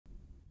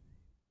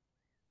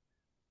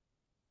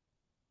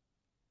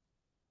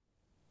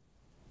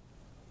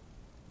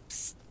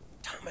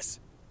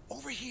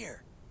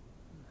here.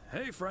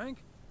 Hey,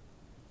 Frank.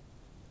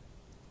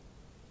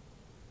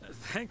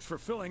 Thanks for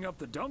filling up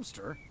the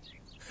dumpster.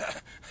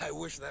 I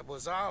wish that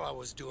was all I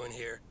was doing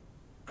here.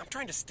 I'm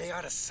trying to stay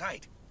out of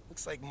sight.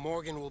 Looks like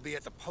Morgan will be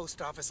at the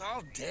post office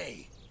all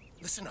day.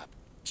 Listen up.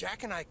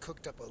 Jack and I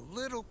cooked up a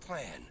little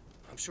plan.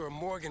 I'm sure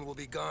Morgan will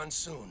be gone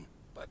soon,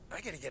 but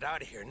I gotta get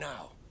out of here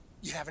now.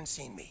 You haven't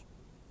seen me.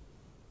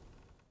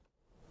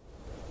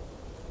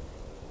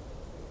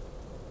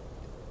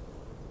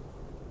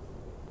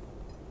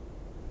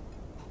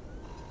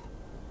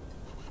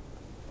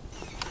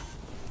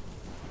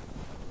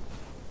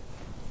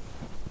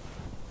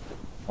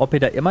 Ob er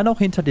da immer noch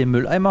hinter dem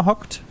Mülleimer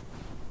hockt?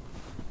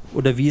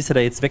 Oder wie ist er da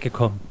jetzt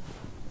weggekommen?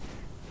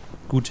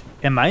 Gut,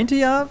 er meinte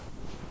ja,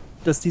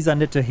 dass dieser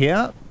nette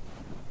Herr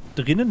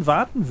drinnen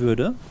warten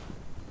würde.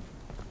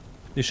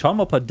 Wir schauen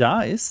mal, ob er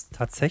da ist.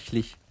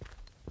 Tatsächlich.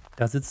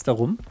 Da sitzt er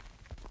rum.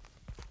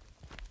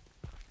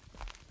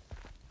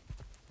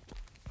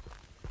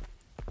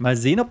 Mal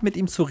sehen, ob mit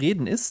ihm zu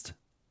reden ist.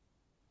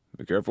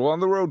 Be careful on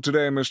the road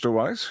today, Mr.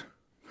 Weiss.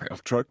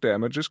 Truck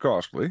damage is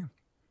costly.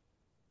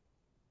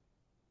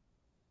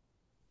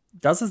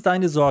 Das ist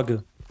deine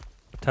Sorge.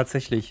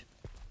 Tatsächlich.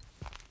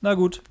 Na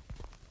gut.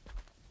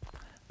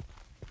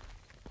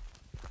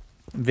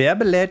 Wer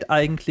belädt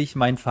eigentlich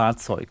mein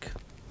Fahrzeug?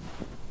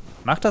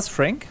 Macht das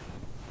Frank?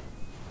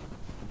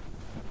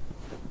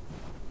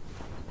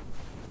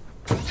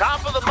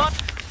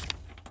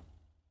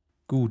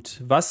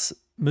 Gut.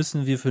 Was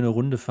müssen wir für eine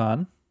Runde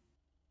fahren?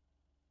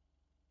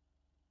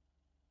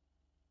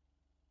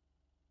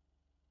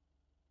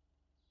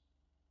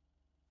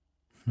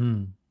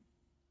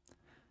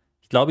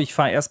 Ich glaube, ich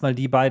fahre erstmal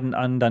die beiden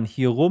an, dann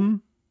hier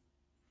rum,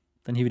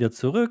 dann hier wieder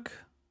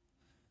zurück.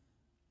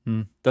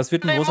 Das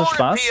wird ein großer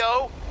Spaß.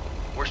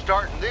 We're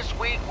starting this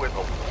week with a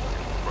warning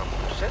from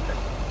Lucinda.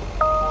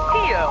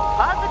 PO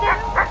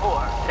positive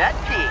or pet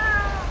peeve?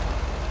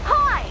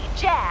 Hi,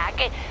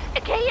 Jack.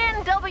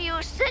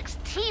 KNW6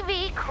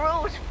 TV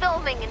crews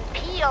filming in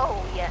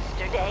PO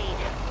yesterday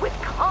with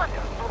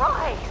Connor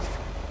Bryce.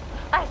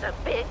 As a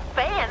big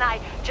fan, I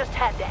just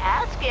had to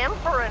ask him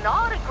for an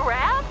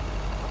autograph.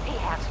 He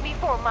asked me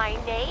for my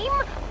name,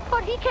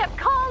 but he kept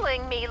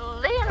calling me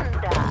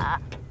Linda.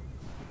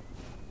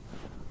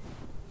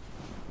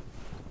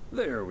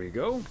 There we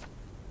go.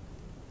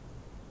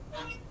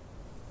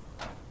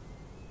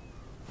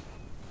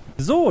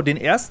 So, den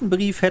ersten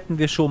Brief hätten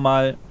wir schon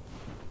mal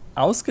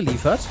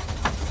ausgeliefert.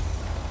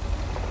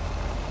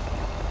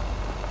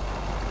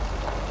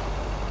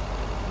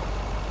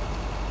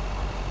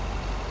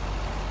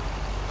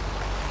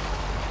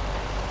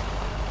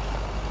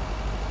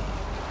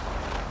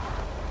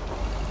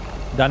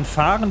 Dann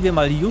fahren wir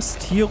mal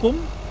just hier rum.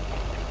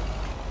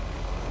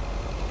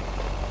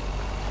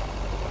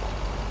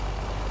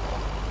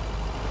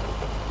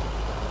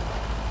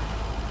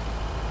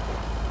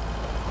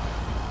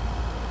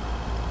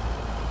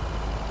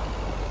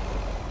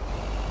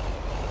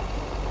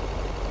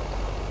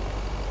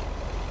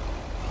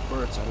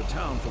 Bert's out of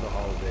town for the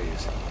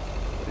holidays,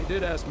 but he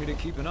did ask me to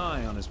keep an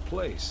eye on his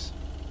place.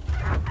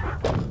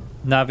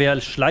 Na, wer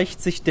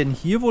schleicht sich denn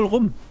hier wohl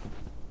rum?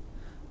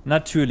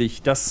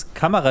 Natürlich, das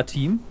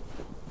Kamerateam.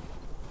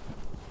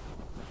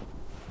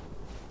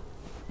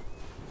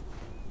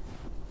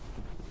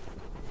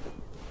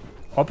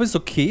 Ob es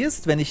okay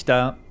ist, wenn ich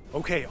da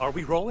Okay, are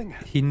we rolling?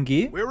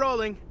 hingehe? We're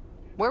rolling.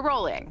 We're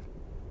rolling.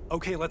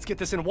 Okay, let's get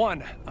this in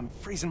one. I'm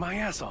freezing my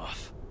ass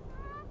off.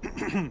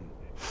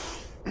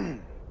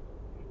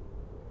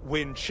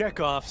 When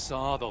Chekhov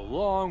saw the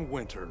long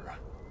winter,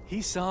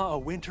 he saw a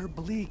winter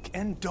bleak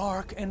and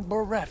dark and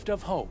bereft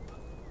of hope.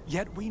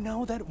 Yet we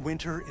know that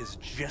winter is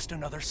just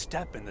another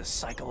step in the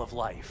cycle of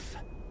life.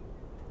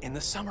 In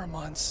the summer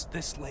months,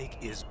 this lake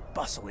is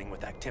bustling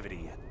with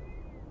activity.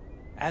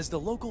 As the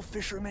local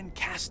fishermen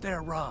cast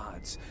their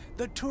rods,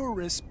 the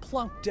tourists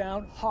plunk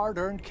down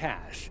hard-earned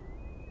cash.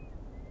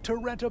 To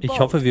rent a boat Ich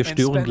hoffe, wir and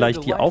stören spend a gleich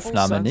die delightful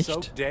Aufnahme nicht.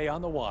 sun-soaked day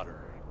on the water.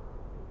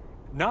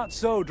 Not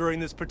so during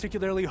this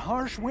particularly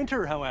harsh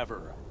winter,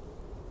 however.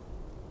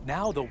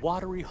 Now the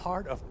watery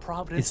heart of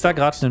Providence Ist da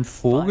gerade ein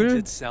finds Vogel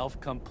itself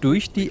completely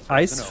durch die frozen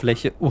over.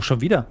 Eisfläche? Oh, schon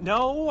wieder.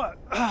 No,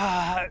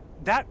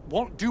 that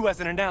won't do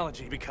as an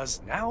analogy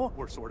because now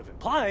we're sort of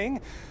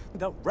implying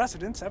the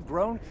residents have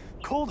grown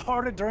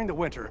cold-hearted during the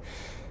winter.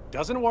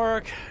 Doesn't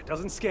work,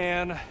 doesn't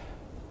scan.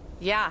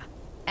 Yeah.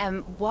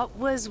 And what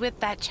was with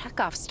that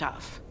Chekhov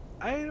stuff?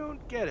 I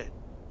don't get it.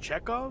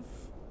 Chekhov?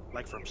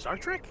 Like from Star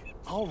Trek?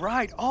 All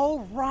right.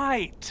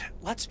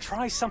 Let's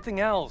try something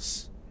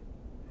else.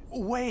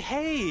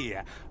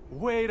 Hey,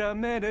 wait a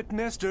minute,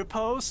 Mr.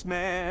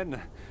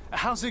 Postman.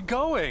 How's it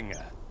going?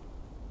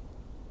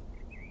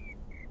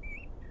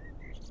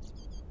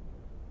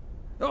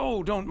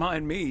 Oh, don't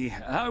mind me.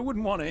 I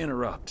wouldn't want to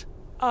interrupt.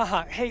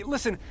 Hey,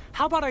 listen,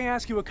 how about I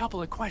ask you a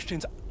couple of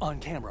questions on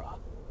camera?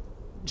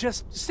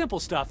 Just simple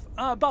stuff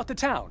about the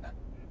town.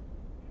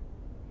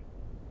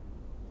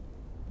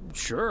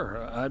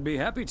 Sure, I'd be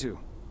happy to.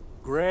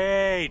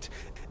 Great.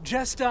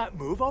 Just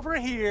move over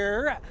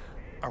here.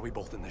 Are we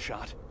both in the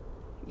shot?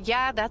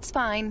 Yeah, that's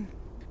fine.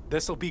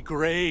 This'll be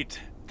great.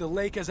 The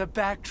lake as a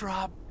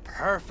backdrop.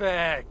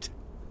 Perfect.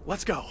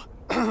 Let's go.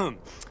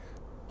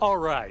 All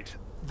right.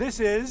 This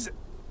is...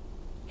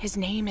 His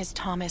name is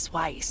Thomas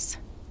Weiss.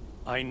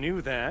 I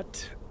knew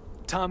that.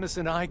 Thomas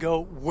and I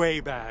go way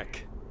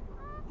back.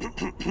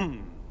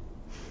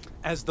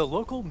 As the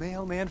local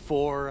mailman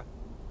for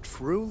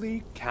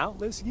truly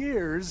countless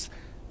years,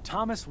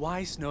 Thomas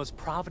Weiss knows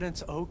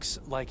Providence Oaks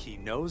like he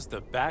knows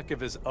the back of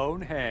his own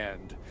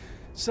hand.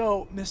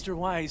 So, Mr.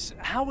 Weiss,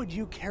 how would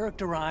you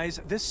characterize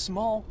this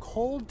small,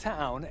 cold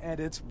town and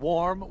its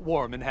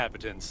warm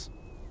inhabitants?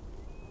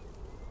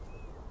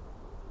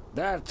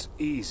 That's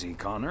easy,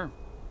 Connor.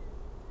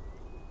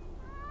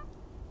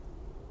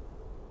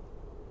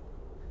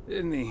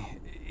 In the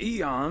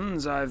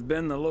eons I've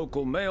been the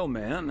local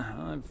mailman,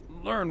 I've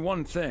learned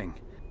one thing.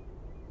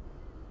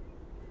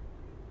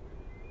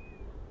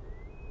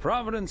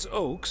 Providence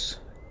Oaks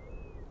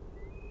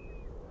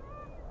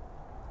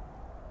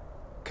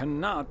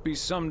cannot be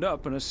summed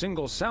up in a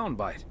single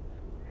soundbite.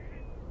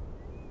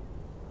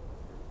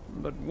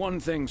 But one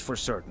thing's for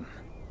certain.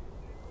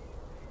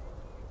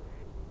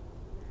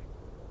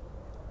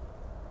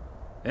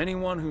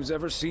 Anyone who's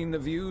ever seen the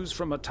views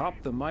from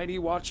atop the mighty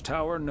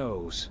watchtower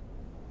knows.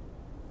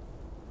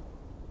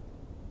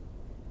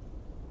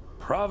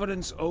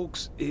 Providence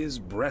Oaks is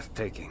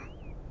breathtaking.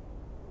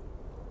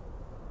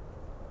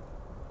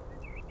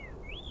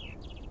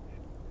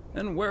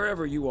 And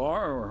wherever you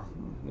are, or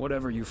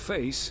whatever you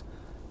face,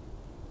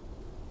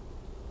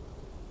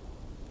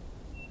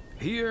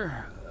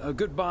 here, a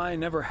goodbye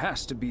never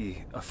has to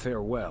be a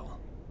farewell.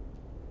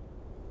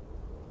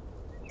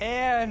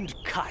 And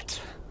cut.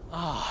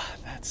 Ah,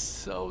 that's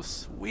so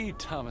sweet,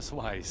 Thomas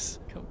Weiss.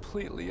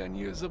 Completely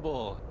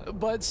unusable,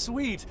 but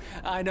sweet.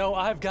 I know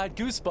I've got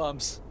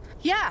goosebumps.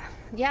 Yeah,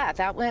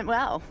 that went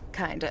well,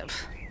 kind of.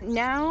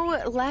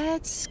 Now,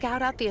 let's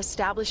scout out the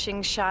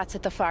establishing shots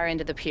at the far end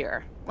of the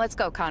pier. Let's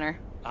go, Connor.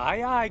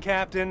 Aye, aye,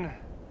 Captain.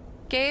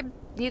 Gabe,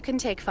 you can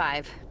take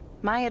 5.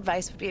 My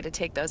advice would be to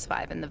take those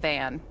 5 in the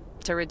van,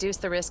 to reduce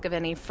the risk of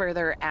any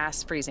further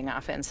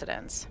ass-freezing-off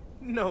incidents.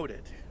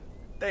 Noted.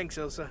 Thanks,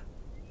 Ilsa.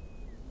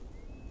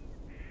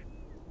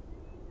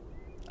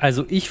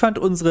 Also ich fand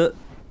unsere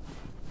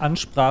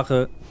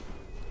Ansprache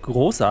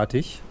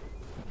großartig.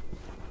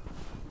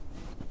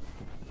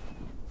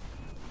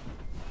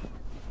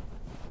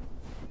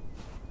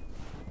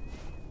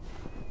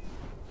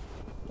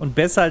 Und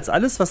besser als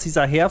alles, was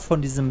dieser Herr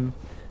von diesem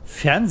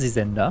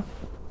Fernsehsender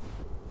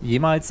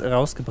jemals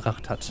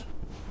rausgebracht hat.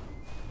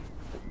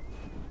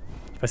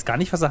 Ich weiß gar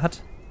nicht, was er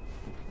hat.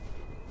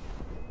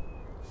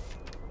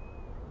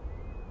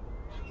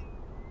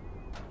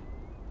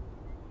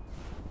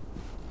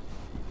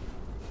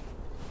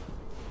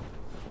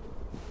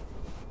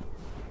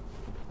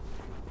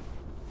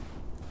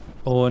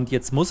 Und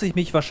jetzt muss ich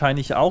mich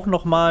wahrscheinlich auch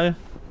noch mal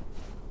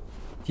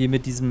hier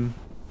mit diesem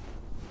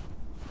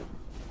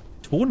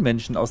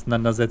Tonmenschen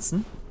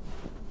auseinandersetzen.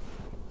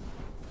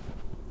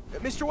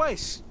 Mr.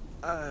 Weiss,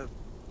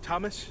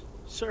 Thomas,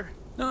 sir.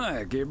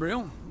 Hi,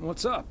 Gabriel.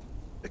 What's up?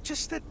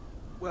 Just that,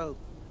 well,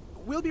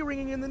 we'll be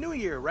ringing in the new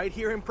year right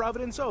here in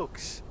Providence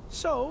Oaks.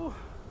 So,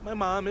 my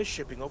mom is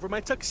shipping over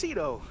my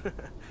tuxedo.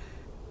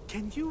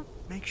 Can you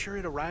make sure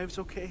it arrives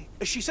okay?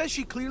 She says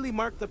she clearly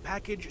marked the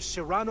package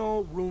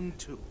Serrano Room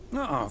 2. Oh,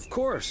 of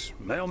course.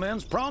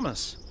 Mailman's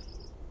promise.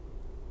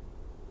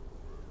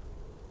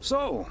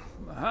 So,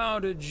 how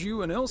did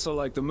you and Ilsa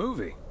like the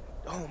movie?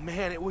 Oh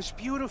man, it was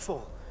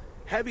beautiful.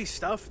 Heavy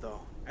stuff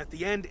though. At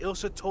the end,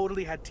 Ilsa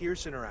totally had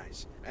tears in her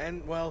eyes.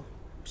 And, well,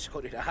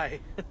 so did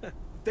I.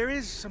 There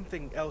is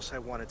something else I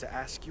wanted to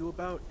ask you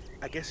about.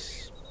 I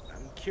guess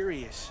I'm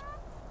curious.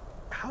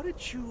 How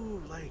did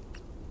you, like,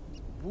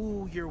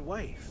 woo your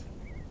wife?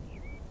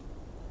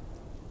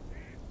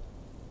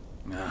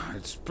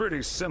 It's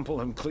pretty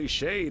simple and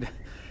cliched.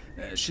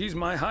 She's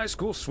my high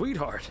school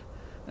sweetheart.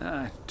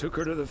 I took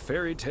her to the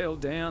fairy tale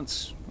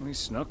dance. We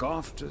snuck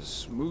off to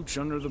smooch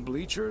under the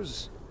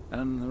bleachers,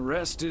 and the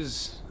rest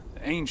is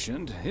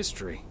ancient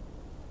history.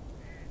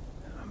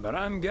 But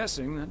I'm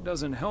guessing that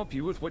doesn't help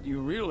you with what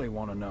you really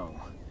want to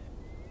know.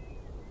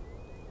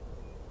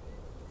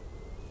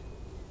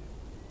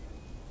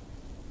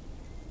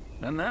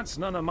 And that's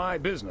none of my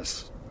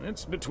business.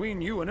 It's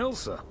between you and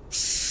Ilsa.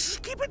 Shh,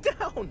 keep it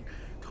down.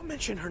 Don't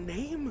mention her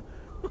name.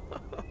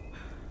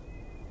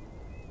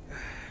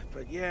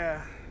 But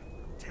yeah,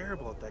 I'm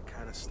terrible at that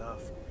kind of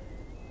stuff.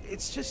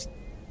 It's just,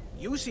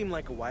 you seem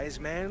like a wise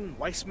man.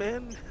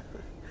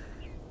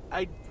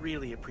 I'd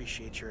really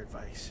appreciate your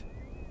advice.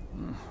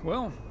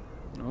 Well,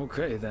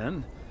 okay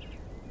then.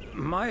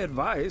 My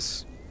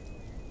advice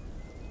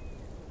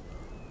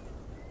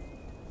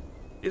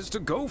is to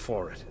go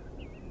for it.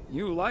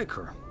 You like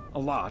her a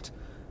lot,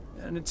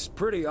 and it's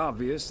pretty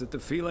obvious that the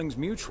feeling's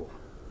mutual.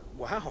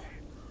 Wow.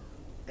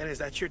 And is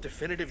that your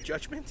definitive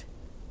judgment?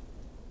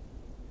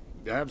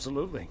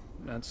 Absolutely.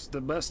 That's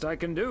the best I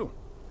can do.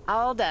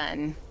 All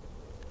done.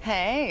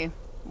 Hey,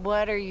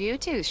 what are you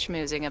two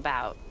schmoozing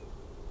about?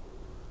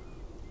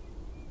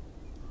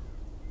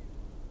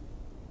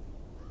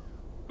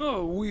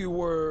 Oh, we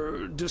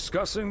were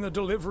discussing the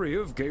delivery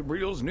of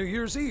Gabriel's New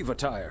Year's Eve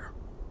attire.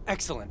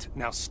 Excellent.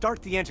 Now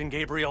start the engine,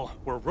 Gabriel.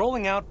 We're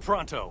rolling out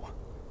pronto.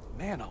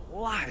 Man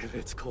alive,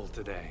 it's cold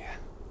today.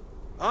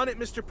 On it,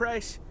 Mr.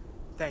 Price.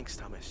 Thanks,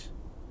 Thomas.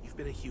 You've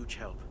been a huge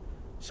help.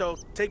 So,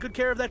 take good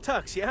care of that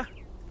tux, yeah?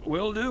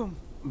 Will do.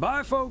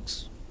 Bye,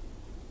 folks.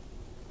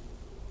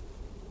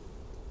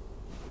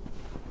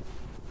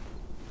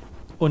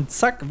 Und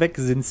zack, weg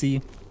sind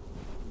sie.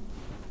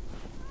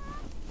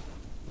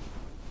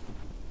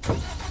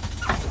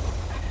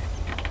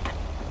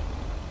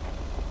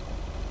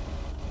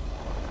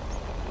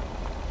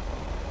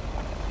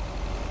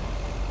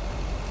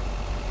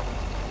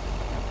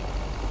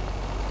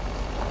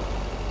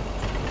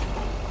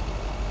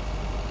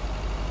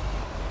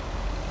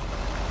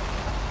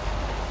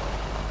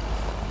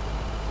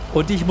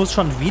 Und ich muss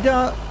schon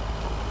wieder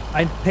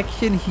ein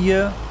Päckchen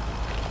hier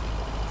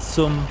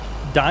zum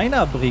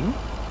Diner bringen.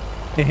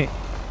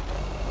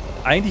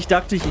 Eigentlich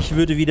dachte ich, ich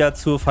würde wieder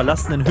zur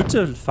verlassenen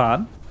Hütte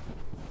fahren,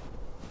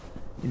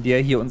 in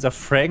der hier unser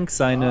Frank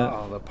seine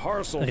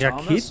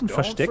Raketen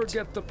versteckt.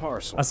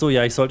 Achso,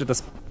 ja, ich sollte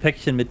das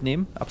Päckchen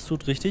mitnehmen.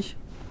 Absolut richtig.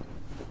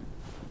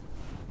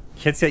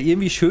 Ich hätte es ja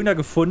irgendwie schöner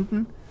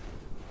gefunden,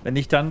 wenn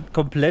ich dann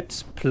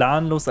komplett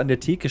planlos an der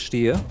Theke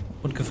stehe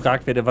und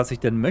gefragt werde, was ich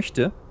denn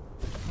möchte.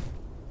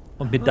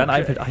 Und mir dann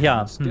einfällt, ach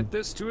ja, das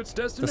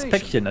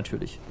Päckchen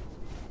natürlich.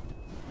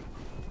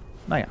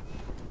 Naja.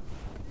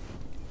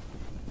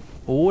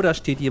 Oh, da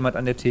steht jemand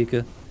an der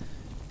Theke.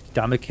 Die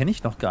Dame kenne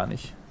ich noch gar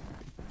nicht.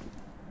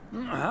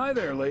 Hi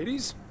there,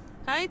 ladies.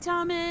 Hi,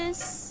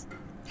 Thomas.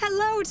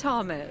 Hello,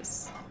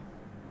 Thomas.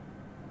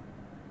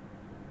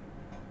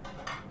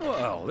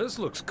 Well, this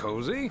looks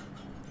cozy.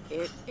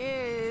 It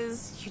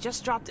is. You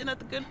just dropped in at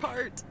the good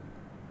part.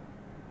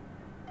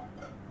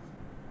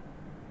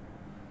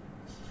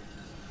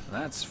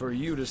 That's for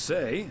you to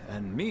say,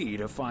 and me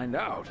to find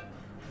out.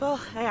 Well,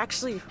 I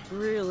actually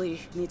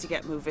really need to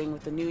get moving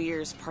with the New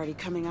Year's party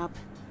coming up.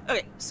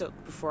 Okay, so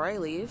before I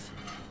leave,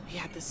 we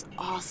had this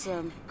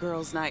awesome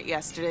girls' night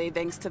yesterday,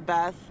 thanks to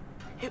Beth.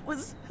 It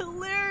was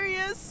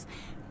hilarious.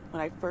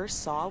 When I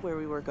first saw where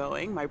we were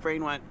going, my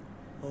brain went,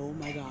 oh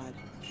my god.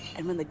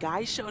 And when the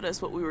guy showed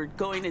us what we were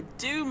going to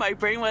do, my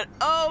brain went,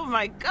 oh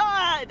my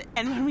god.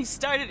 And when we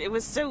started, it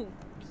was so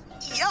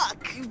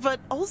yuck, but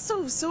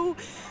also so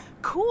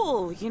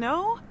cool, you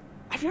know?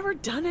 I've never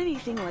done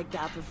anything like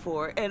that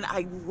before, and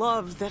I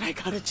love that I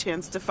got a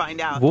chance to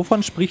find out.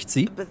 Wovon spricht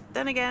sie? But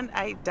then again,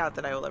 I doubt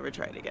that I will ever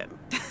try it again.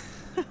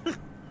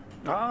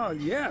 Ah,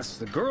 yes,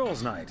 the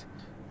girls' night.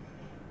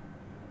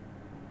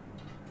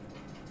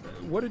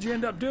 What did you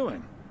end up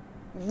doing?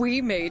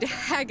 We made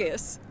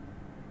haggis.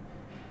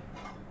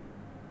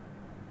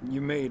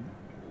 You made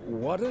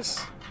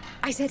what-us?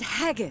 I said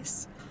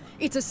haggis.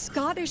 It's a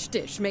Scottish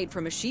dish made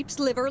from a sheep's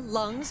liver,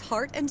 lungs,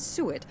 heart, and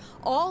suet,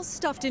 all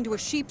stuffed into a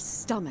sheep's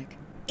stomach.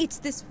 It's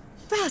this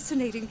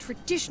fascinating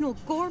traditional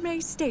gourmet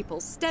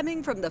staple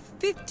stemming from the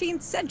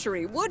 15th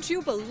century, would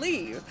you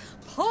believe?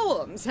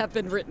 Poems have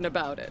been written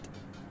about it.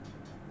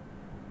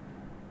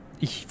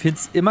 Ich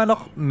find's immer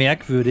noch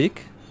merkwürdig,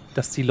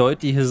 dass die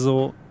Leute hier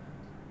so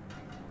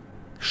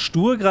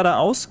stur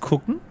geradeaus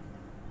gucken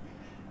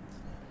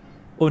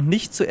und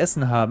nichts zu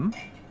essen haben.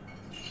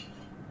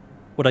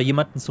 Oder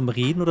jemanden zum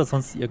Reden oder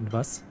sonst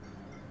irgendwas.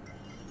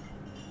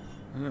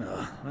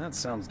 Yeah, that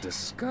sounds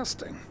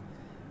disgusting.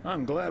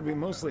 I'm glad we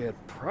mostly had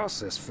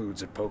processed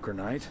foods at poker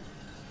night.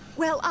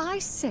 Well, I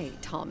say,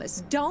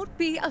 Thomas, don't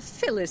be a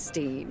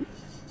Philistine.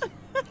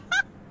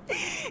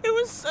 It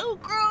was so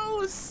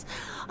gross.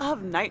 I'll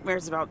have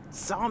nightmares about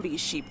zombie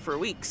sheep for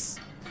weeks.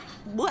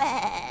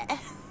 Bleh.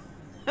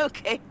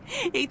 Okay,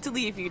 hate to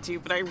leave you two,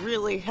 but I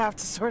really have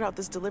to sort out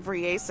this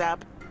delivery ASAP.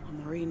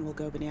 Maureen will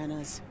go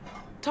bananas.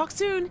 Talk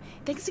soon.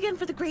 Thanks again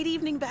for the great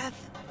evening,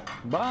 Beth.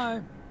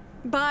 Bye.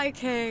 Bye,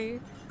 Kay.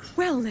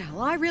 Well, now,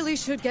 I really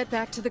should get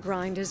back to the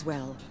grind as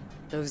well.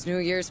 Those New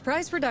Year's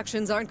price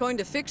reductions aren't going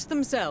to fix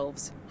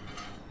themselves.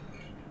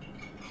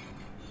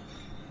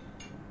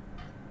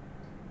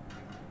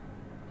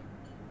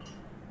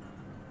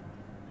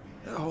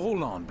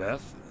 Hold on,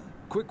 Beth.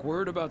 Quick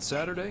word about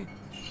Saturday?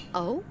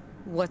 Oh?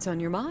 What's on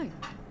your mind?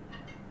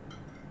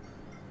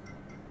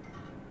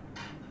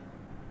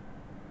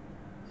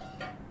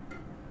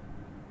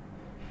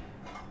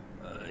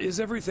 Is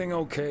everything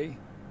okay?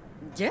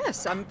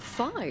 Yes, I'm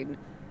fine.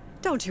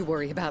 Don't you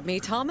worry about me,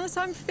 Thomas.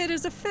 I'm fit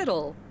as a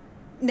fiddle.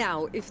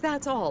 Now, if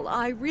that's all,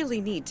 I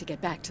really need to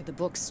get back to the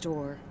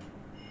bookstore.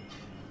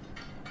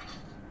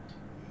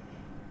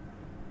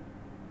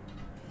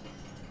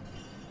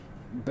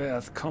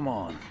 Beth, come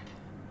on.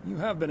 You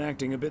have been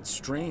acting a bit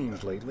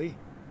strange lately.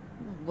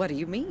 What do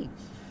you mean?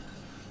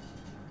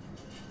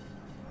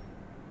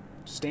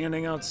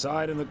 Standing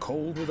outside in the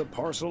cold with a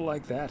parcel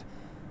like that,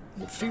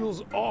 it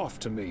feels off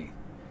to me.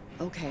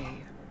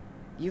 Okay,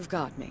 you've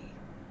got me.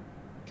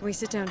 Can we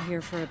sit down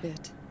here for a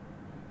bit?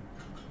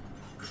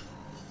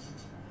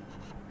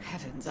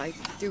 Heavens, I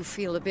do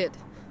feel a bit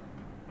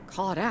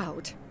caught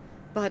out.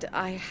 But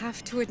I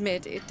have to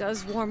admit, it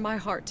does warm my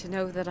heart to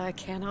know that I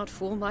cannot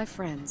fool my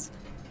friends.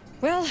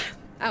 Well,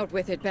 out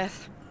with it,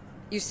 Beth.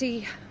 You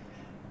see,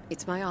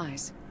 it's my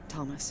eyes,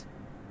 Thomas.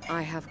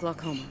 I have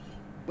glaucoma,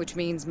 which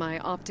means my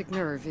optic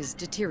nerve is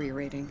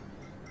deteriorating.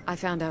 I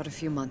found out a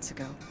few months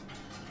ago.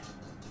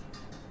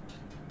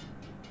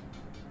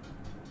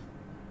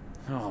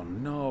 Oh,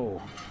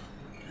 no.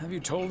 Have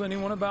you told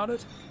anyone about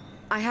it?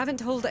 I haven't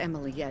told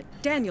Emily yet.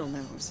 Daniel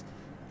knows.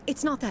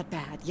 It's not that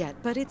bad yet,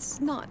 but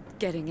it's not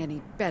getting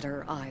any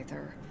better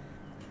either.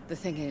 The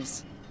thing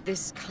is,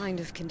 this kind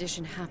of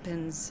condition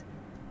happens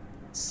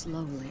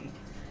slowly.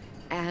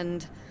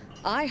 And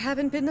I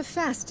haven't been the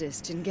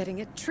fastest in getting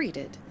it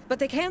treated, but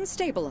they can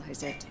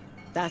stabilize it.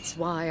 That's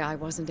why I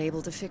wasn't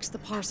able to fix the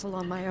parcel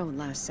on my own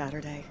last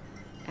Saturday.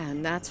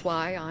 And that's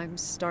why I'm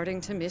starting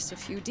to miss a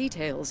few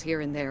details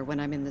here and there when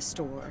I'm in the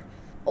store.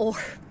 Or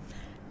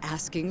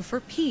asking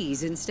for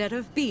peas instead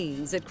of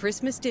beans at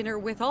Christmas dinner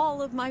with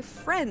all of my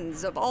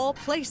friends of all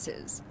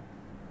places.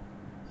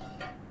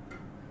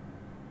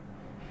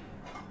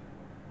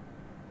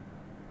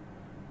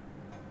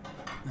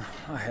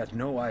 I had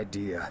no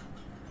idea.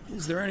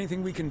 Is there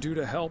anything we can do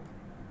to help?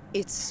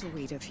 It's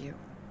sweet of you,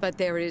 but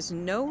there is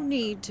no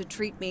need to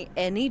treat me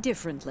any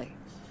differently.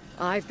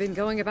 I've been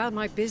going about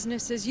my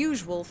business as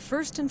usual,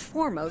 first and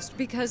foremost,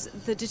 because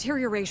the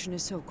deterioration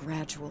is so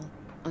gradual.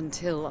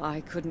 Until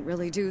I couldn't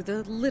really do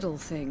the little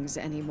things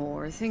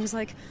anymore. Things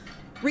like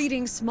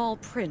reading small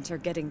print are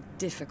getting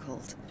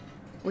difficult,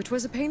 which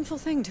was a painful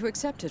thing to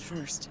accept at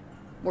first.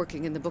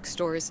 Working in the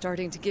bookstore is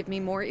starting to give me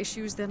more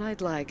issues than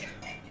I'd like.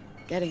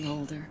 Getting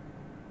older.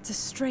 It's a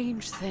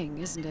strange thing,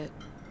 isn't it?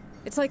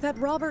 It's like that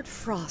Robert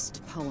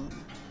Frost poem.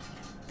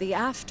 The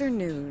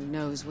afternoon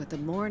knows what the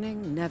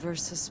morning never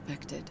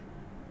suspected.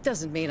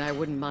 Doesn't mean I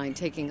wouldn't mind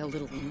taking a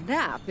little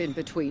nap in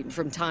between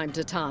from time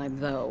to time,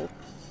 though.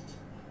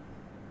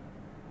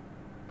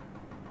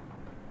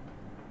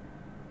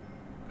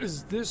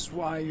 Is this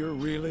why you're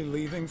really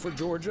leaving for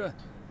Georgia?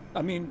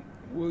 I mean,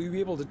 will you be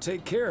able to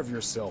take care of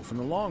yourself in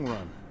the long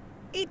run?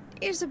 It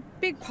is a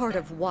big part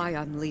of why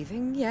I'm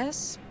leaving,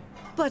 yes.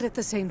 But at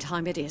the same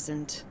time, it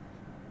isn't.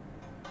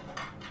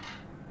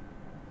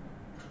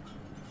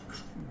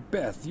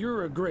 Beth,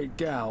 you're a great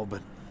gal,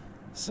 but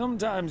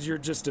sometimes you're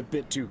just a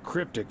bit too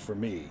cryptic for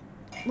me.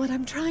 What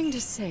I'm trying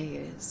to say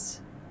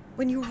is,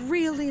 when you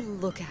really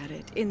look at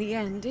it, in the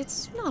end,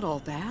 it's not all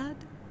bad.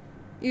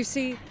 You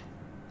see,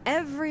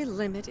 every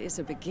limit is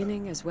a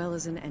beginning as well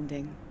as an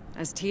ending,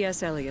 as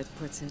T.S. Eliot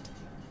puts it.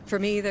 For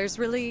me, there's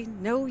really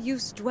no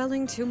use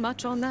dwelling too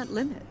much on that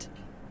limit.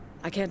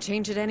 I can't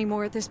change it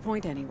anymore at this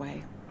point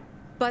anyway.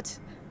 But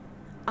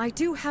I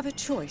do have a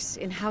choice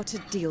in how to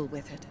deal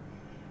with it.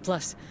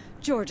 Plus,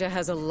 Georgia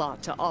has a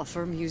lot to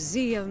offer: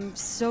 museums,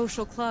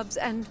 social clubs,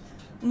 and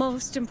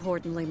most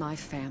importantly, my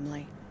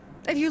family.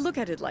 If you look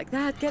at it like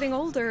that, getting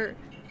older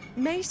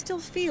may still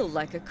feel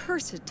like a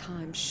cursed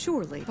time,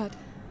 surely, but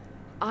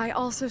I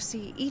also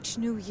see each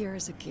new year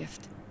as a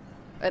gift.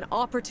 An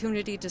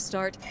opportunity to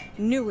start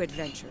new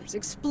adventures,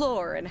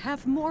 explore, and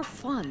have more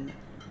fun.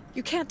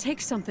 You can't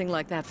take something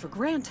like that for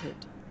granted.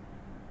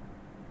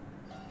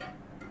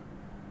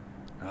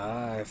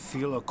 I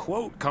feel a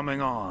quote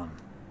coming on.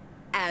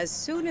 As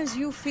soon as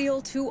you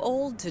feel too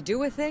old to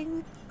do a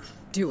thing,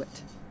 do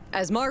it.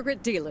 As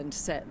Margaret Deland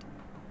said.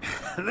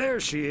 There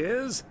she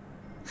is.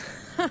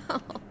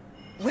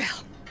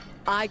 Well,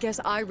 I guess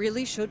I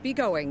really should be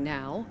going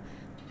now.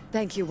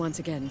 Thank you once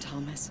again,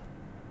 Thomas.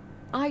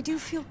 I do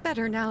feel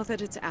better now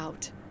that it's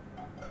out.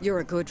 You're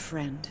a good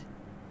friend.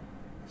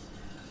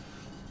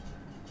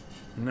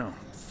 No,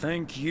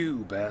 thank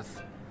you,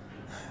 Beth.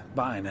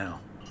 Bye now.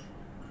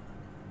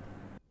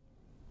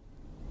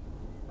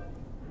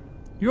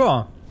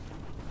 Ja,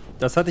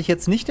 das hatte ich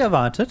jetzt nicht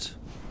erwartet.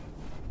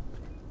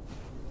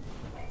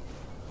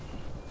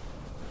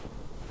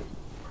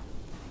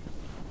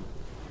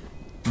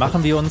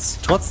 Machen wir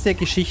uns trotz der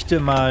Geschichte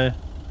mal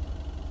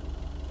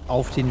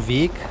auf den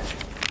Weg,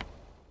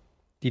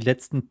 die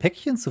letzten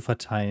Päckchen zu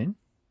verteilen.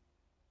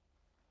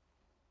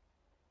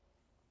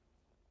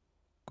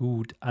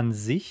 Gut, an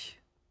sich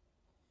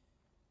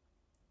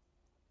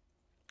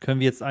können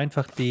wir jetzt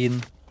einfach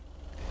den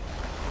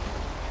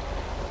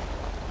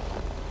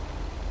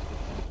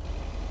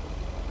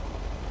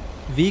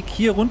Weg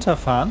hier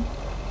runterfahren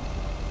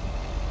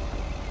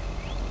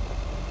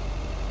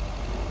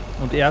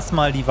und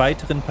erstmal die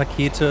weiteren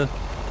Pakete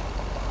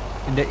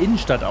in der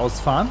Innenstadt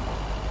ausfahren.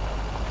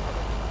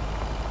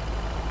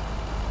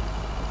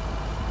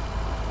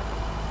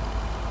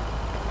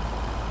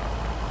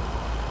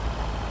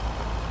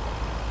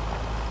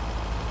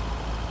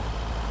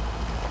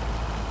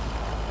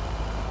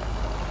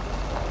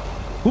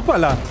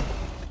 Hupala,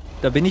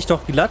 da bin ich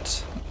doch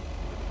glatt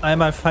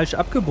einmal falsch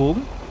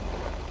abgebogen.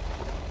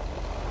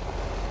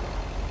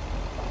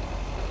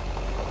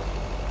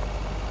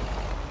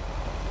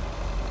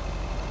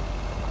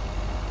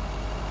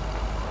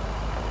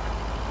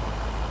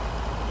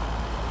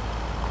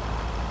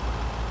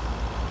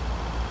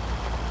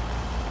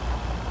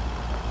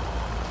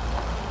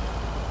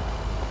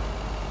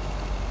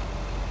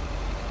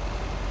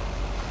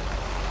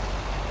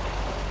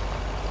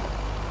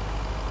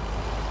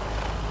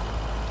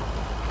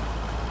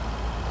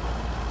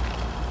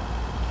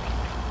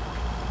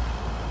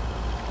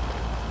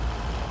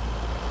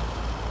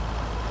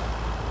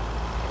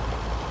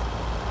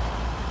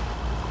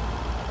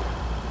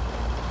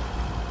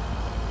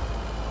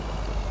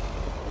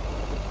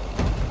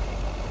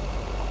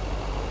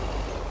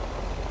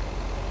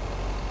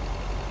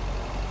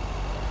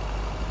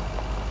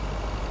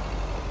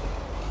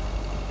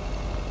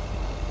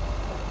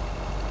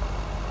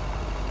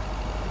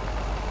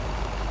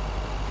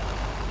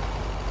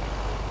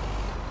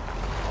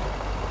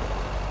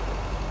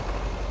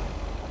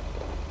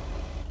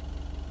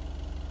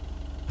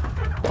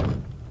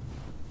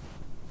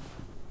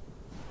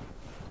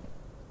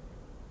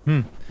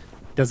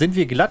 Da sind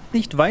wir glatt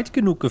nicht weit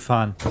genug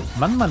gefahren.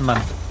 Mann, Mann,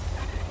 Mann.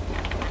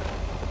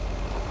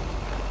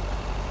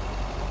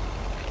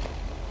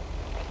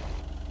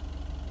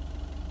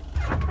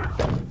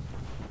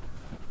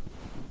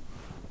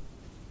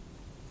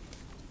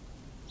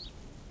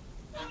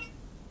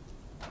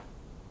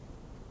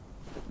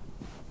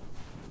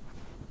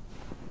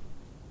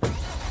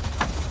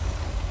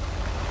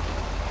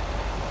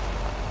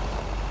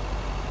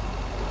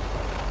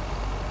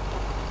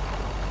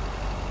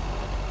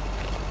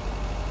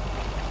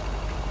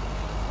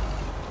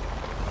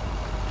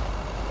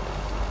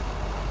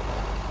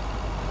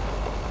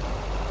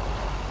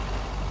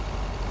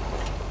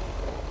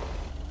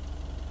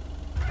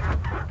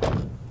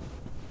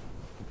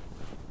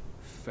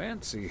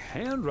 Fancy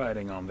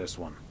handwriting on this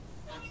one.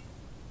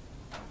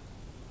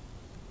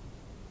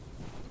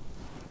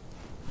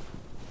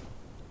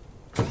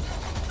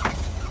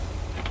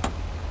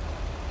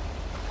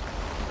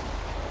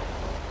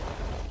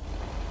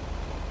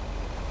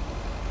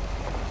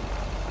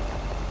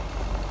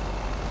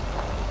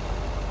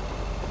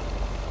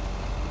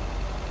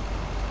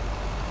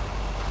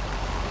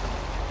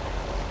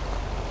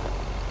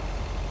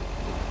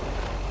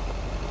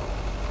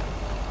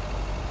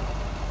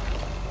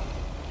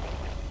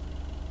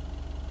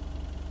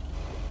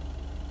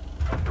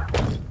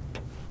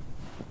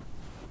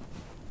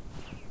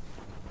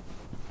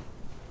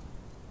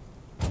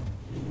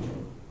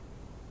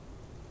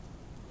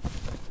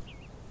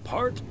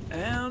 Part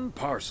and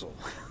parcel.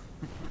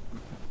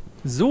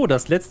 So,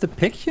 das letzte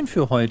Päckchen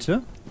für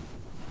heute.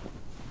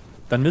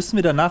 Dann müssen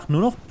wir danach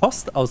nur noch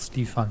Post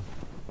ausliefern.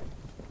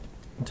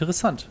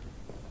 Interessant.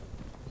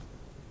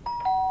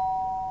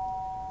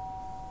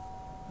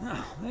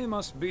 They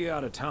must be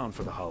out of town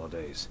for the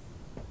holidays.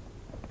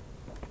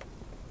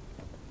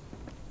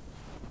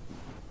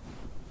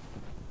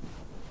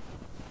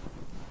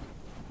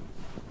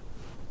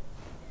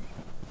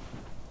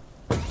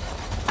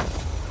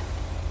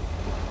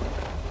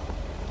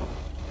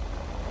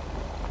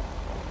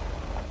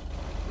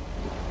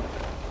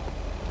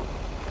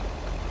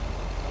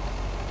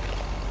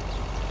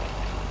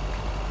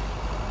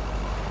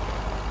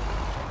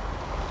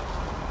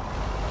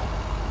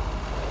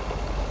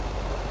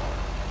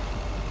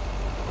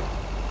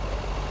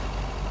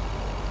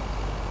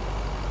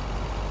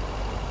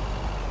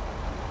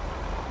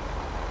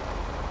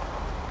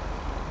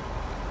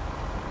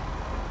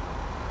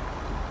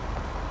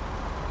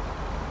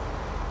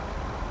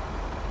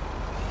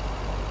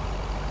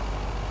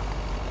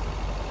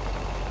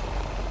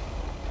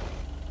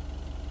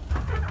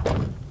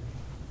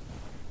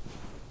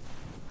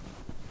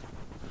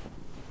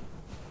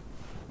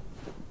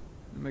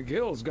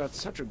 McGill's got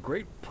such a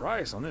great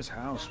price on this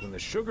house when the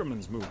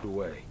Sugarmans moved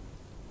away.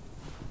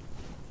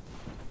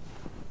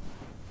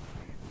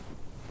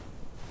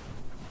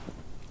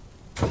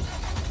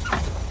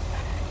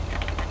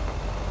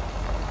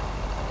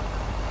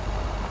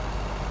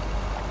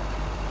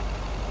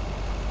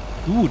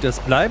 Gut, es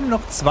bleiben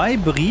noch 2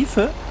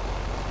 Briefe,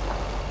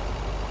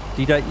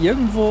 die da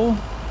irgendwo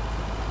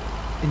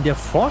in der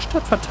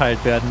Vorstadt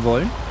verteilt werden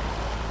wollen.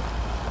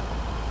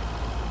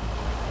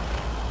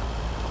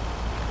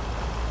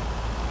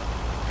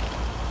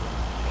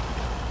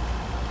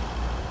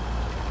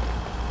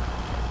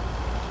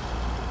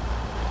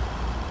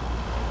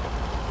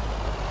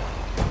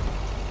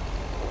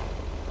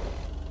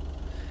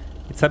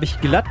 Jetzt habe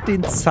ich glatt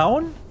den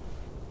Zaun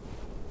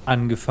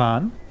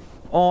angefahren.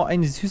 Oh,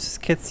 ein süßes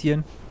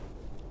Kätzchen.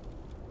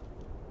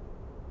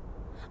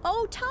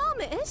 Oh,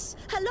 Thomas,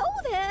 hello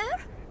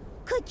there.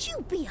 Could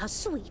you be a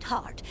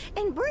sweetheart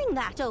and bring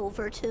that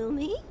over to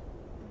me?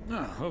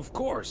 Of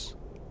course.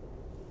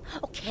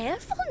 Oh,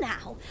 careful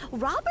now.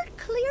 Robert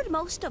cleared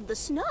most of the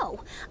snow,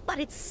 but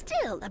it's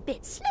still a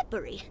bit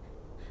slippery.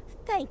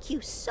 Thank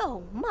you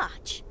so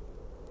much.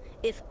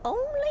 If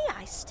only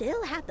I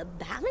still had the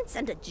balance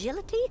and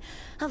agility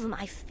of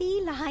my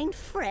feline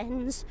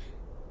friends.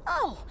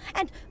 Oh,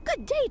 and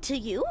good day to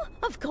you,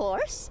 of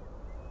course.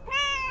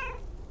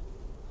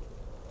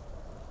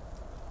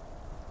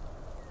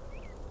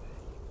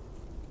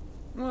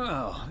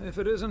 Well, if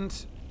it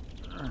isn't...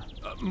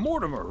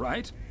 Mortimer,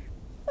 right?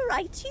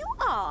 Right you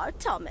are,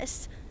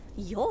 Thomas.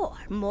 You're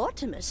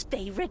Mortimer's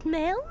favorite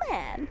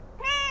mailman.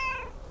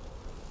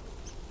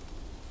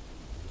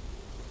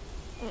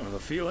 The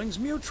feeling's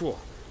mutual.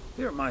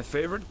 You're my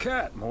favorite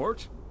cat,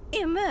 Mort.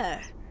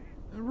 Immer.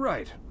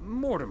 Right,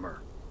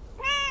 Mortimer.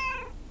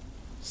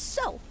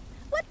 So,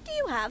 what do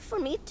you have for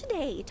me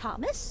today,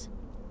 Thomas?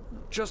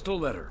 Just a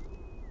letter.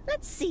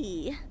 Let's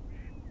see.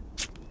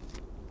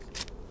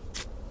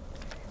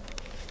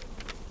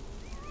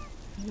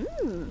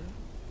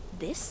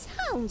 This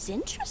sounds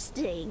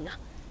interesting.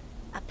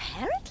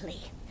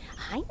 Apparently,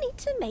 I need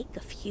to make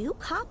a few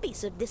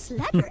copies of this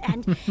letter,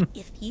 and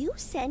if you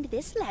send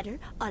this letter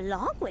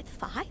along with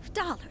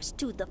 $5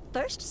 to the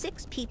first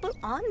 6 people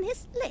on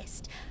this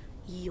list,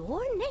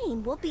 your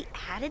name will be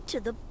added to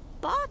the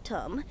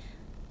bottom.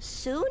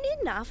 Soon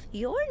enough,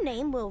 your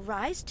name will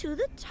rise to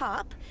the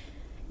top.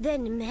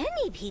 Then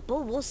many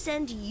people will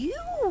send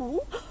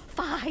you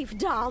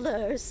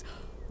 $5.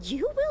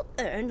 You will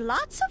earn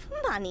lots of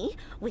money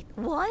with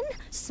one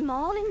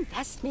small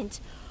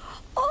investment.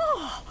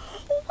 Oh,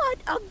 what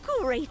a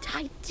great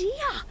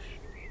idea!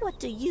 What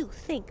do you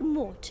think,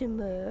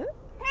 Mortimer?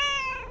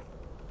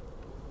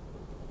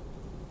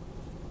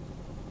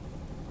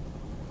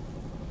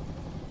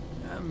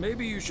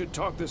 Maybe you should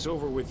talk this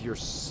over with your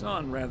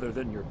son rather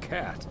than your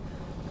cat.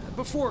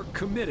 Before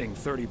committing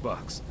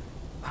 $30.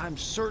 I'm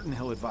certain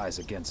he'll advise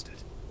against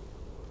it.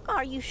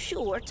 Are you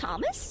sure,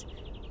 Thomas?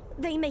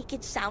 They make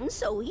it sound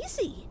so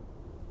easy.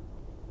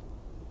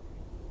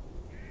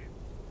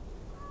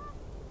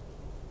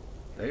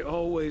 They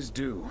always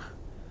do.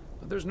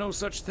 But there's no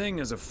such thing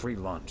as a free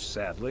lunch,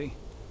 sadly.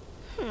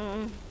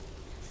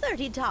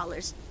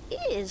 $30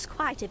 is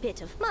quite a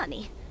bit of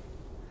money.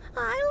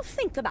 I'll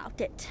think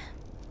about it.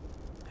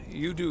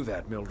 You do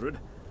that, Mildred.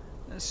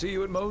 See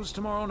you at Moe's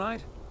tomorrow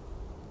night?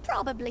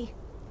 Probably.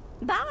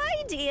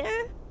 Bye,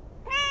 dear.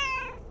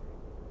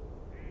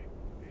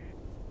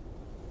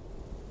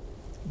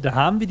 Da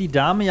haben wir die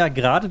Dame ja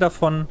gerade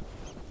davon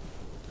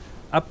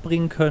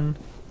abbringen können,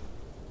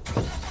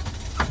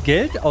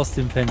 Geld aus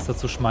dem Fenster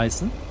zu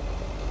schmeißen.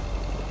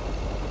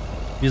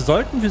 Wir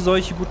sollten für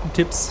solche guten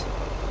Tipps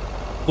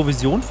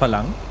Provision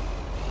verlangen.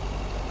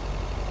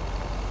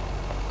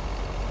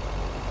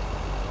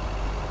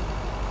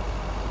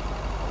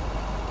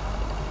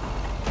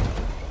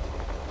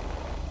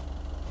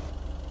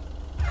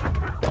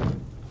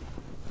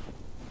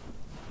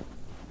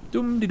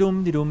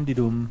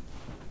 Dumm.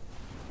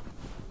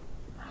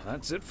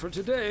 That's it for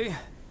today.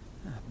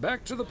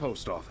 Back to the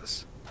post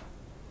office.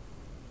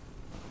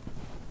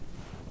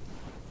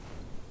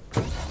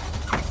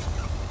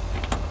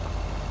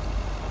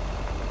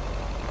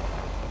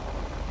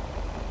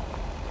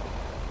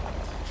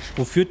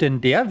 Wo führt denn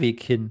der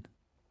Weg hin?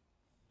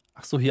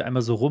 Ach so, hier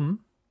einmal so rum.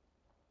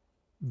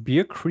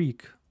 Bear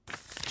Creek.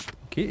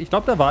 Okay, ich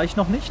glaube, da war ich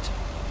noch nicht.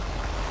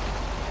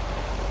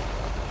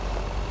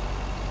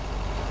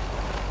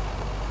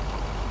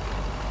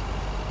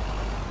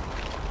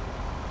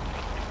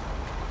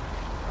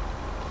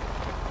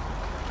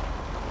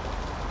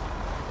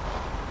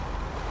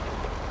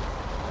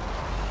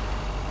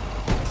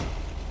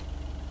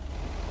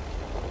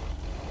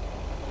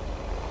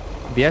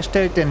 Wer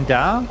stellt denn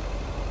da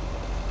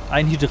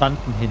einen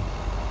Hydranten hin?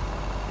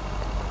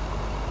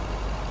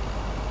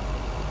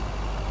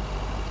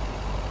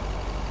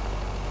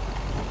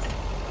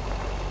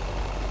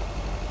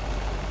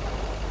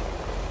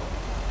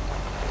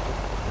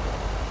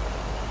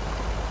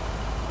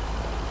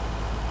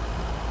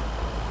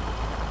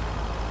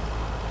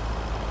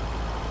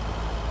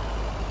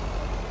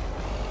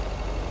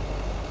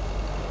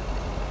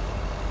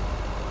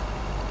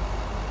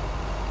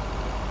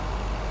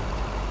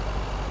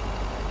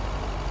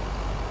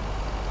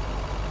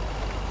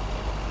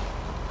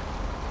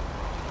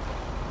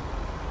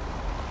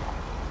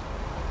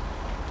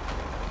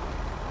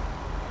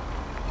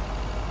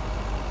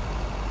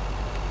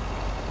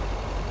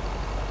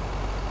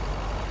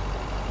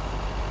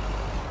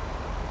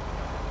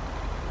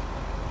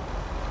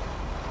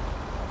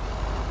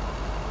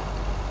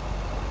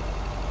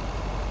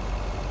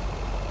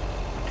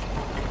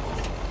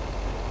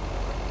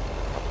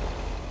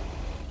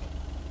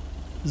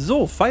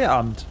 So,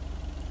 Feierabend.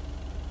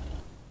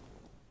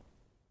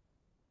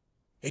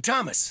 Hey,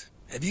 Thomas,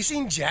 have you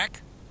seen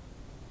Jack?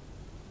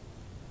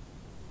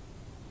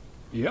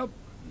 Yep,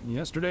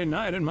 yesterday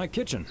night in my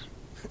kitchen.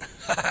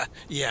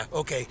 Yeah,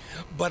 okay,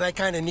 but I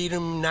kind of need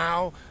him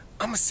now.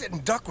 I'm a sitting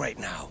duck right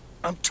now.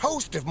 I'm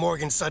toast if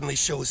Morgan suddenly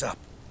shows up.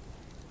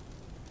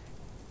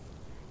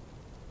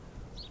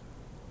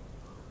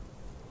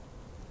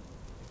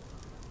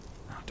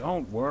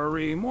 Don't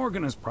worry,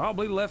 Morgan has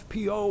probably left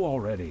P.O.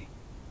 already.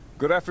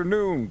 Good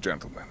afternoon,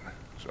 gentlemen.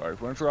 Sorry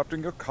for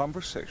interrupting your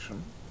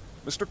conversation.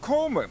 Mr.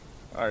 Coleman,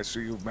 I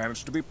see you've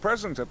managed to be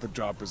present at the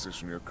job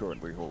position you're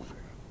currently holding.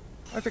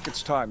 I think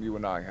it's time you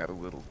and I had a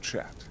little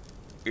chat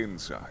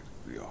inside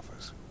the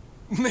office.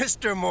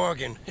 Mr.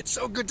 Morgan, it's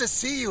so good to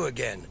see you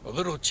again. A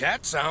little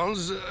chat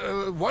sounds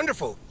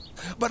wonderful.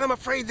 But I'm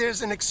afraid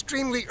there's an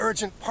extremely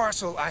urgent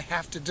parcel I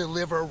have to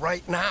deliver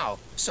right now.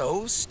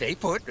 So stay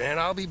put, and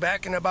I'll be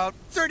back in about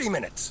 30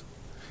 minutes.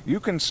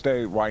 You can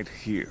stay right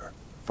here,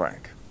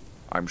 Frank.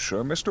 I'm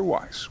sure Mr.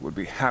 Weiss would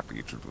be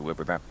happy to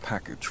deliver that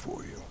package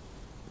for you.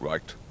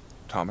 Right,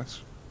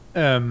 Thomas?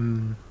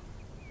 I've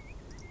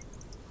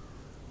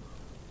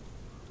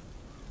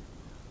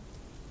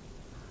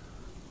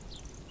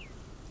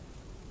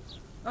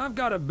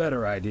got a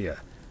better idea.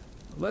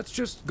 Let's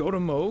just go to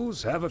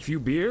Moe's, have a few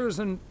beers,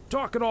 and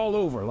talk it all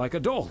over like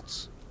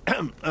adults.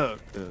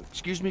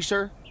 Excuse me,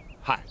 sir?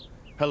 Hi.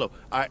 Hello.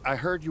 I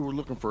heard you were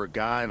looking for a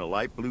guy in a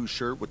light blue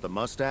shirt with a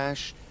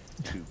mustache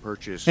to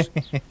purchase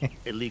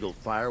illegal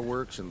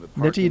fireworks in the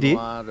parking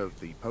lot of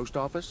the post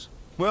office.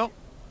 Well,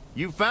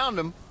 you found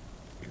him.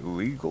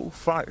 Illegal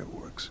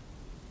fireworks?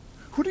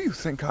 Who do you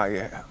think I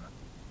am?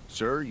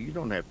 Sir, you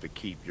don't have to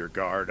keep your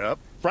guard up.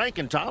 Frank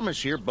and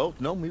Thomas here both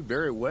know me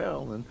very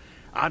well, and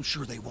I'm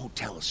sure they won't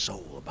tell a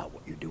soul about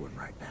what you're doing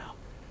right now.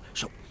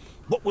 So,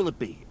 What will it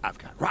be? I've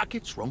got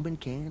rockets, Roman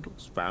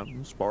candles,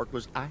 fountains,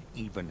 sparklers. I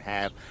even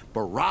have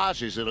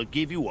barrages that'll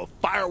give you a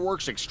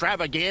fireworks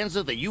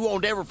extravaganza that you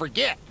won't ever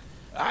forget.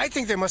 I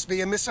think there must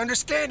be a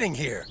misunderstanding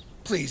here.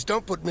 Please,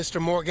 don't put Mr.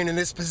 Morgan in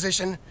this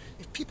position.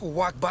 If people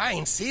walk by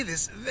and see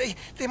this,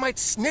 they might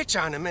snitch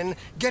on him and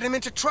get him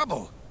into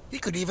trouble. He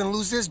could even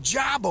lose his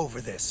job over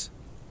this.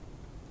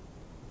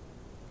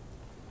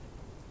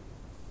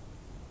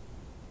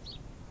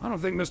 I don't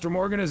think Mr.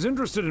 Morgan is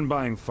interested in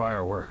buying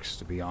fireworks,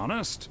 to be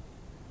honest.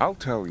 I'll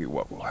tell you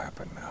what will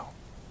happen now.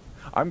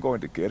 I'm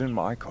going to get in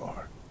my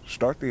car,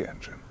 start the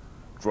engine,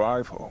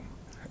 drive home,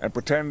 and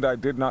pretend I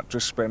did not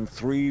just spend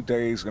 3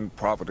 days in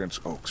Providence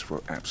Oaks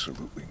for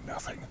absolutely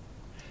nothing.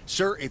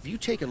 Sir, if you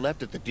take a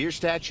left at the deer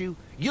statue,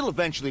 you'll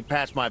eventually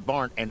pass my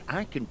barn, and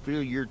I can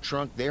fill your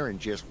trunk there in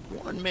just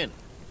 1 minute.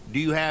 Do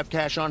you have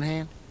cash on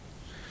hand?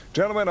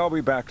 Gentlemen, I'll be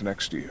back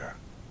next year.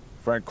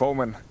 Frank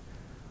Coleman,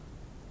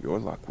 your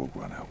luck will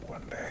run out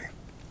one day.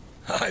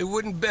 I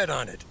wouldn't bet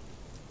on it.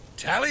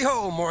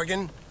 Tally-ho,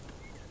 Morgan.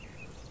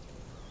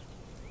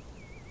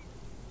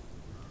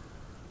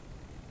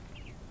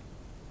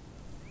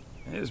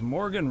 Is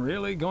Morgan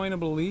really going to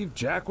believe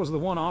Jack was the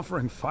one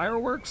offering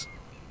fireworks?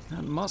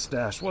 That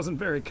mustache wasn't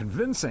very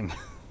convincing.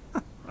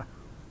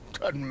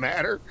 Doesn't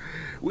matter.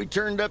 We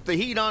turned up the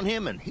heat on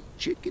him and he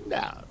chickened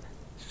out.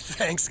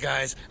 Thanks,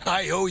 guys.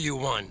 I owe you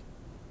one.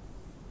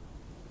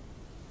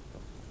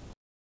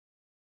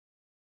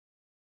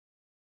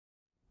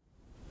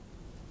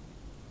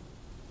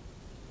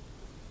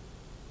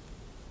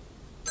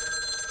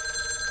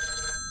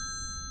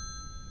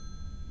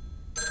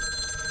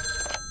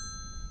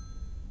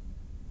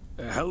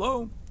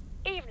 Hello?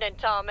 Evening,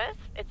 Thomas.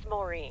 It's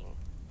Maureen.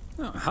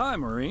 Oh, hi,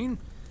 Maureen.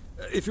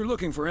 If you're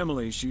looking for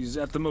Emily, she's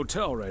at the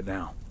motel right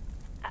now.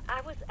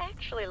 I was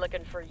actually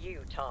looking for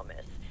you,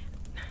 Thomas.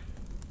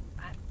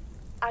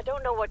 I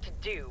don't know what to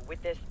do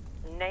with this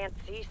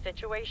Nancy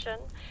situation.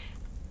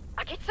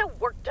 I get so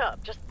worked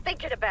up just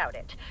thinking about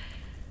it.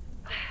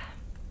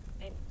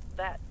 And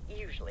that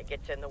usually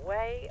gets in the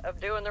way of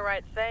doing the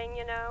right thing,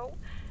 you know?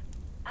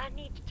 I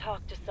need to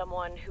talk to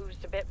someone who's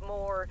a bit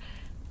more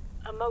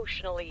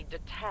emotionally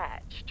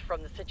detached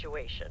from the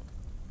situation.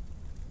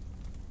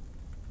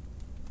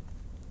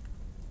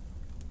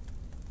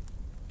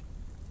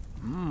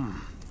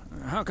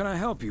 How can I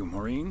help you,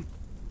 Maureen?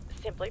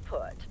 Simply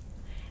put,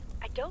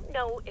 I don't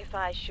know if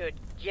I should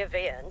give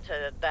in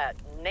to that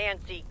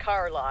Nancy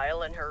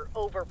Carlisle and her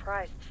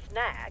overpriced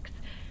snacks,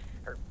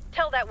 or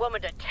tell that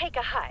woman to take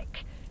a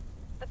hike.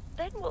 But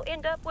then we'll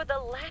end up with a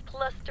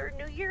lackluster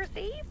New Year's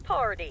Eve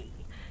party.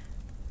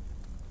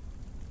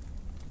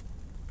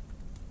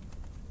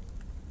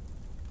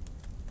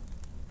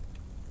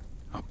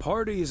 A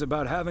party is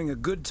about having a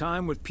good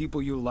time with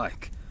people you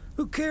like.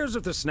 Who cares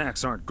if the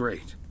snacks aren't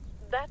great?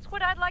 That's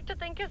what I'd like to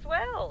think as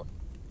well.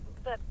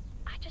 But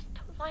I just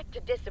don't like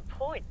to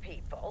disappoint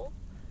people.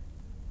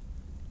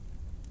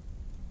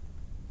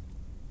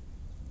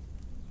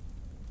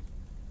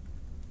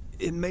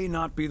 It may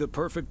not be the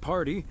perfect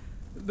party,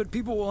 but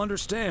people will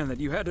understand that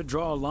you had to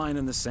draw a line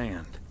in the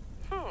sand.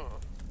 I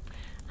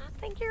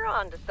think you're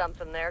on to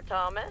something there,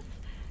 Thomas.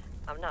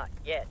 I'm not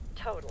yet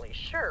totally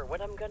sure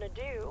what I'm gonna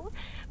do,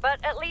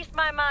 but at least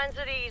my mind's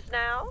at ease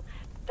now.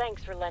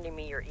 Thanks for lending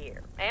me your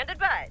ear and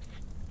advice.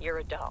 You're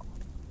a doll.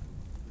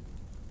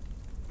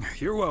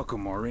 You're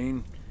welcome,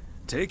 Maureen.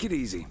 Take it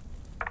easy.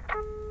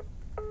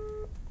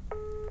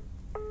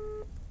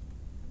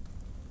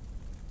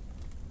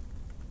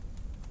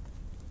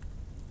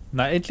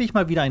 Na, endlich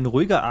mal wieder ein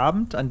ruhiger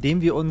Abend, an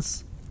dem wir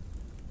uns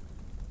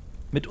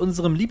mit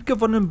unserem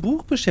liebgewonnenen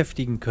Buch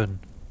beschäftigen können.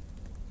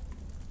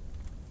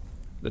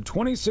 The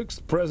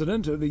 26th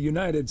President of the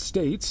United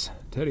States,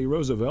 Teddy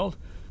Roosevelt,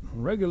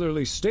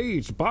 regularly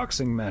staged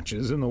boxing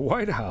matches in the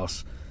White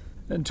House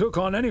and took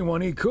on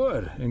anyone he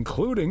could,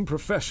 including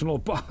professional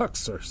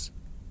boxers.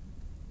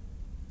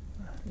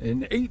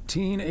 In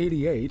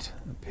 1888,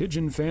 a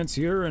pigeon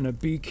fancier and a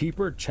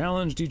beekeeper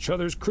challenged each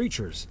other's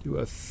creatures to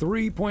a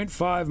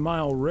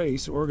 3.5-mile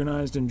race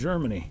organized in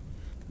Germany.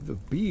 The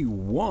bee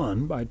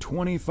won by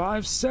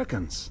 25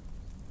 seconds.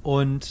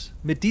 Und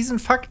mit diesen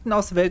Fakten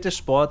aus der Welt des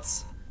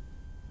Sports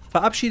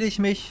verabschiede ich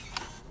mich.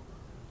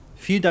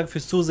 Vielen Dank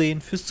fürs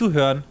Zusehen, fürs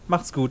Zuhören.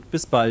 Macht's gut,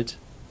 bis bald.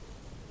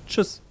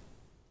 Tschüss.